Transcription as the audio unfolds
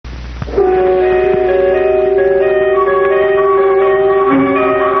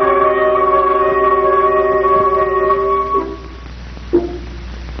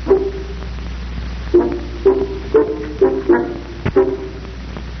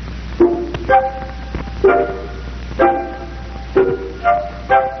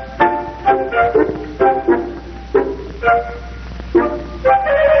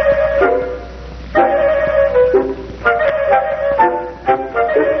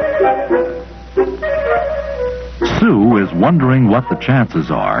Sue is wondering what the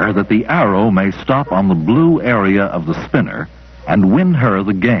chances are that the arrow may stop on the blue area of the spinner and win her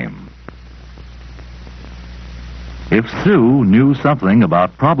the game. If Sue knew something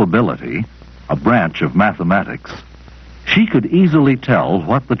about probability, a branch of mathematics, she could easily tell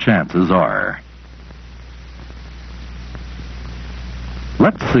what the chances are.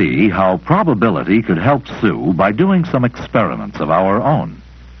 Let's see how probability could help Sue by doing some experiments of our own.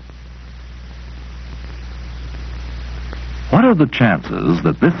 What are the chances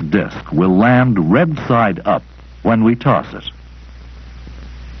that this disc will land red side up when we toss it?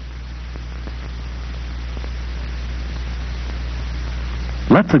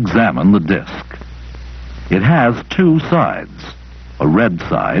 Let's examine the disc. It has two sides, a red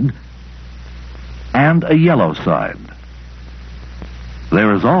side and a yellow side.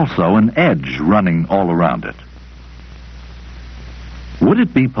 There is also an edge running all around it. Would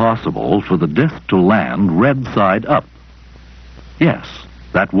it be possible for the disc to land red side up? Yes,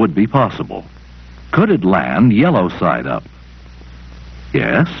 that would be possible. Could it land yellow side up?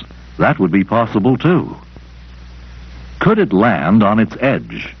 Yes, that would be possible too. Could it land on its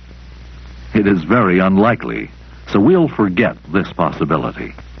edge? It is very unlikely, so we'll forget this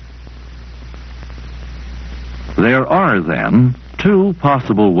possibility. There are then two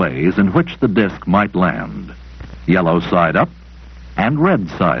possible ways in which the disc might land: yellow side up and red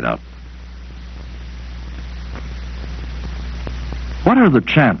side up. What are the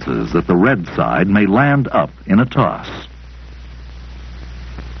chances that the red side may land up in a toss?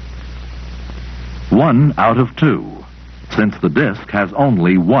 1 out of 2, since the disc has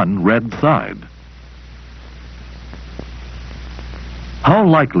only one red side. How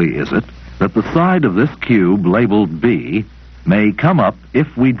likely is it that the side of this cube labeled B may come up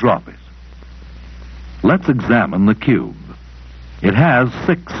if we drop it? Let's examine the cube. It has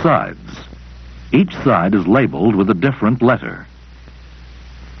 6 sides. Each side is labeled with a different letter.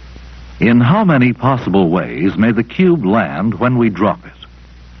 In how many possible ways may the cube land when we drop it?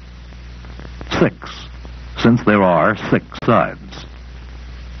 6, since there are 6 sides.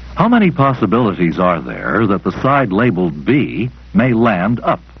 How many possibilities are there that the side labeled B may land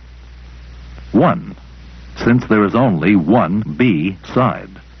up? 1, since there is only one B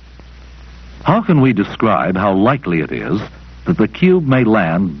side. How can we describe how likely it is that the cube may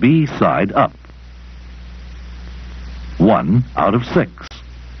land B side up? 1 out of 6.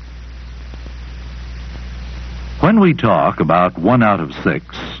 When we talk about 1 out of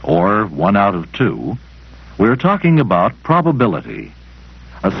 6 or 1 out of 2, we're talking about probability,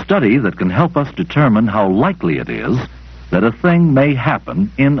 a study that can help us determine how likely it is that a thing may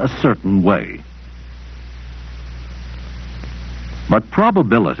happen in a certain way. But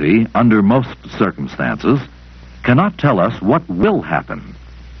probability, under most circumstances, cannot tell us what will happen.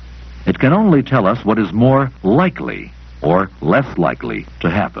 It can only tell us what is more likely or less likely to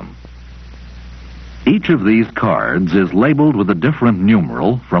happen. Each of these cards is labeled with a different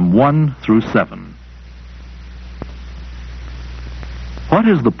numeral from 1 through 7. What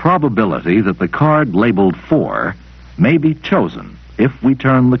is the probability that the card labeled 4 may be chosen if we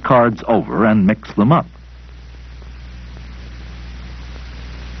turn the cards over and mix them up?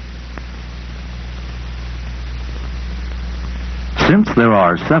 Since there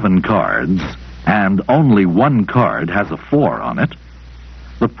are 7 cards and only one card has a 4 on it,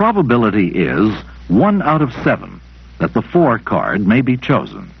 the probability is 1 out of 7 that the 4 card may be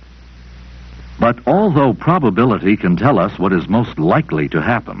chosen. But although probability can tell us what is most likely to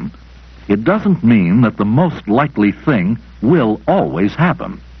happen, it doesn't mean that the most likely thing will always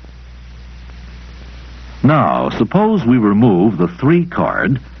happen. Now, suppose we remove the 3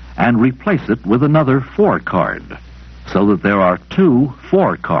 card and replace it with another 4 card, so that there are 2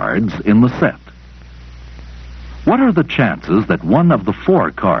 4 cards in the set. What are the chances that one of the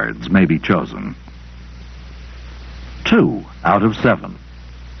 4 cards may be chosen? 2 out of 7.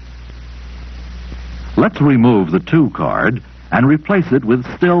 Let's remove the 2 card and replace it with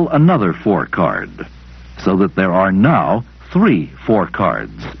still another 4 card, so that there are now 3 4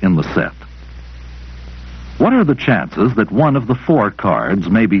 cards in the set. What are the chances that one of the 4 cards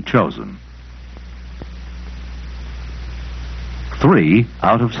may be chosen? 3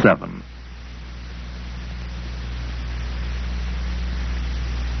 out of 7.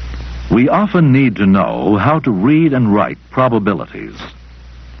 We often need to know how to read and write probabilities.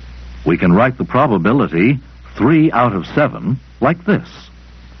 We can write the probability 3 out of 7 like this.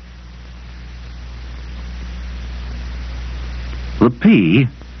 The P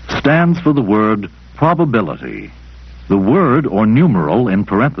stands for the word probability. The word or numeral in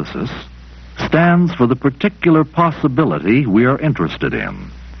parenthesis stands for the particular possibility we are interested in.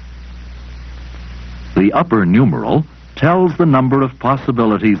 The upper numeral tells the number of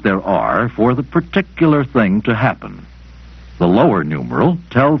possibilities there are for the particular thing to happen. The lower numeral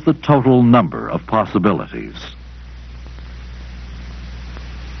tells the total number of possibilities.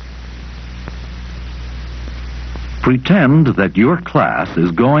 Pretend that your class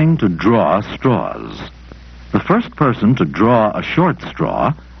is going to draw straws. The first person to draw a short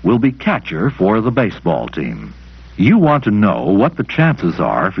straw will be catcher for the baseball team. You want to know what the chances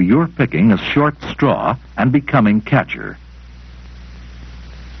are for your picking a short straw and becoming catcher.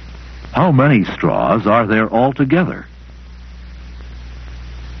 How many straws are there altogether?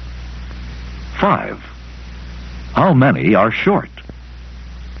 5. How many are short?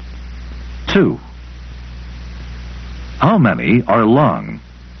 2. How many are long?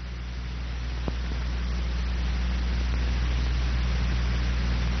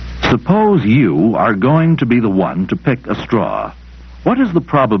 Suppose you are going to be the one to pick a straw. What is the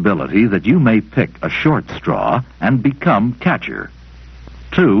probability that you may pick a short straw and become catcher?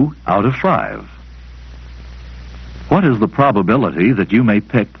 2 out of 5. What is the probability that you may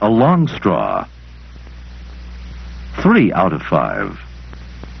pick a long straw? 3 out of 5.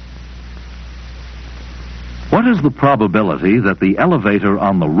 What is the probability that the elevator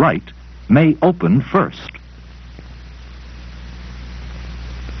on the right may open first?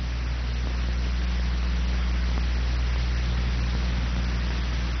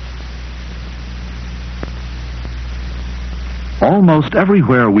 Almost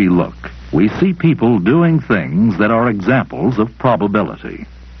everywhere we look, we see people doing things that are examples of probability.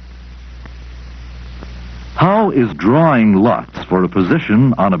 How is drawing lots for a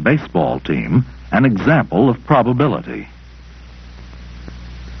position on a baseball team an example of probability?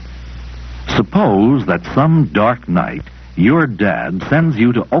 Suppose that some dark night your dad sends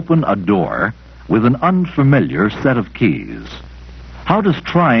you to open a door with an unfamiliar set of keys. How does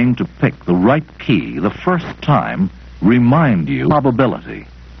trying to pick the right key the first time remind you of probability?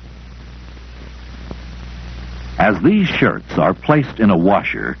 As these shirts are placed in a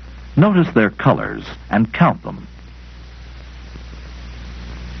washer, notice their colors and count them.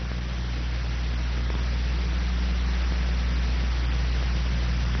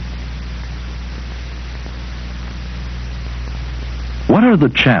 What are the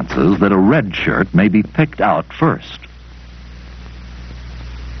chances that a red shirt may be picked out first?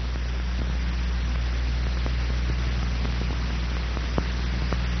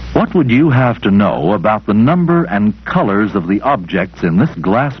 What would you have to know about the number and colors of the objects in this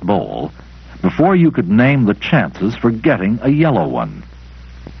glass bowl before you could name the chances for getting a yellow one?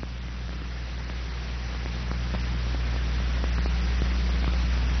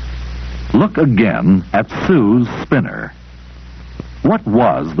 Look again at Sue's spinner. What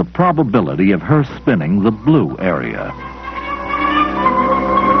was the probability of her spinning the blue area?